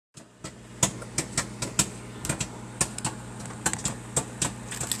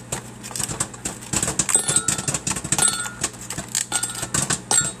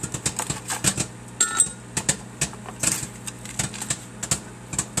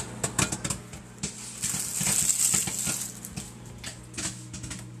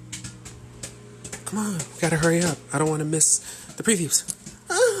Come on, we gotta hurry up. I don't want to miss the previews.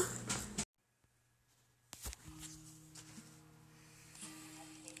 Ah.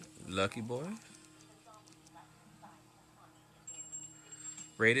 Lucky Boy.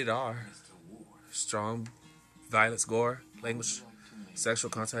 Rated R. Strong violence, gore, language, sexual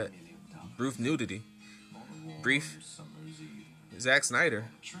content, brief nudity. Brief. Zack Snyder.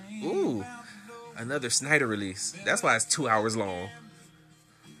 Ooh. Another Snyder release. That's why it's 2 hours long.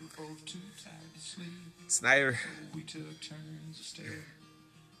 Snyder.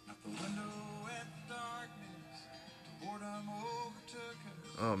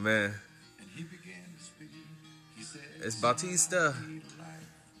 Oh man. It's Bautista.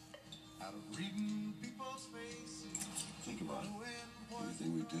 Think about it.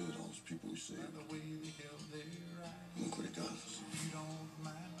 Everything we did, all those people we saved. Look what it does.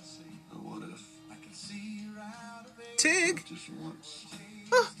 Now what if? Tig. Just once.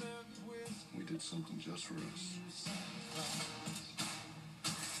 We did something just for us.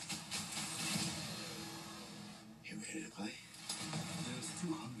 You ready to play? There's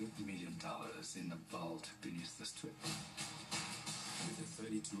 $200 million in the vault beneath the strip. With a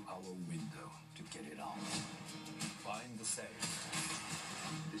 32-hour window to get it on. Find the safe.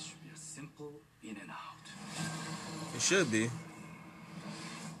 This should be a simple in and out. It should be.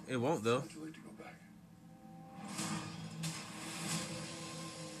 It won't though. Would you like to go back?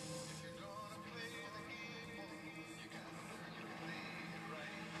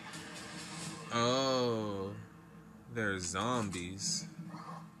 Oh, they're zombies.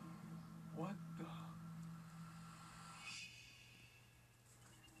 What the?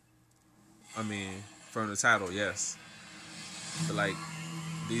 I mean, from the title, yes. But like,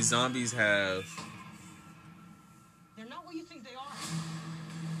 these zombies have. They're not what you think they are.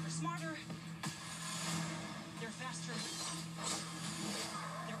 They're smarter. They're faster.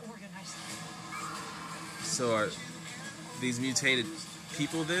 They're organized. So are these mutated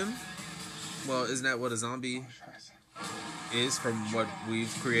people then? Well, isn't that what a zombie is from what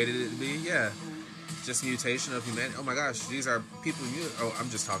we've created it to be? Yeah. Just mutation of humanity. Oh my gosh, these are people. Oh, I'm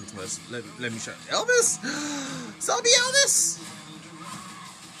just talking too much. Let me show. Elvis? Zombie Elvis?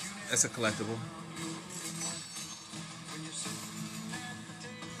 That's a collectible.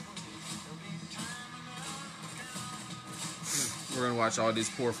 We're gonna watch all these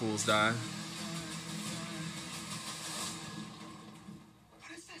poor fools die.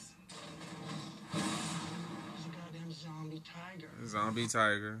 What is this? It's a goddamn zombie tiger. Zombie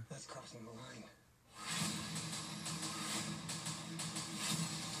tiger. That's crossing the line.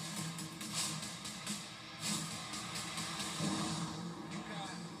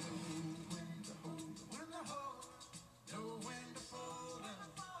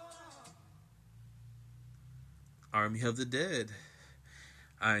 Army of the Dead.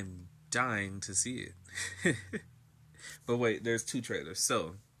 I'm dying to see it. But wait, there's 2 trailers.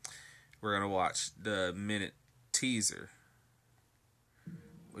 So, we're going to watch the minute teaser,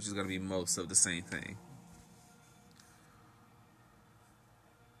 which is going to be most of the same thing.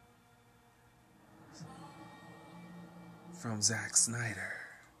 From Zack Snyder.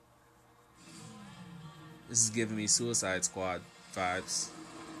 This is giving me Suicide Squad vibes,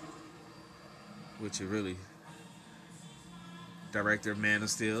 which it really... Director of Man of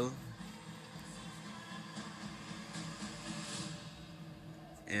Steel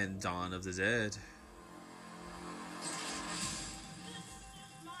and Dawn of the Dead.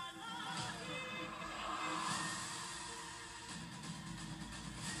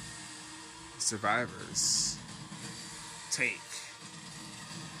 Survivors. Take.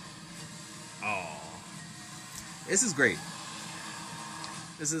 Oh, this is great.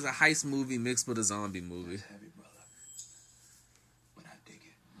 This is a heist movie mixed with a zombie movie.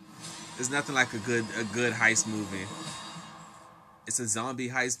 There's nothing like a good heist movie. It's a zombie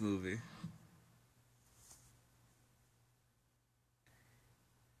heist movie.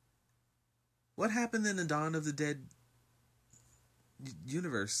 What happened in the Dawn of the Dead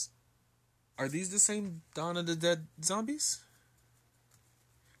universe? Are these the same Dawn of the Dead zombies?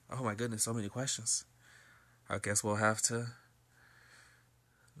 Oh my goodness, so many questions. I guess we'll have to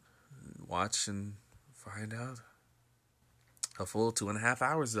watch and find out. A full 2.5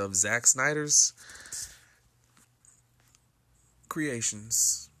 hours of Zack Snyder's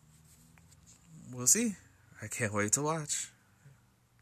creations. We'll see. I can't wait to watch.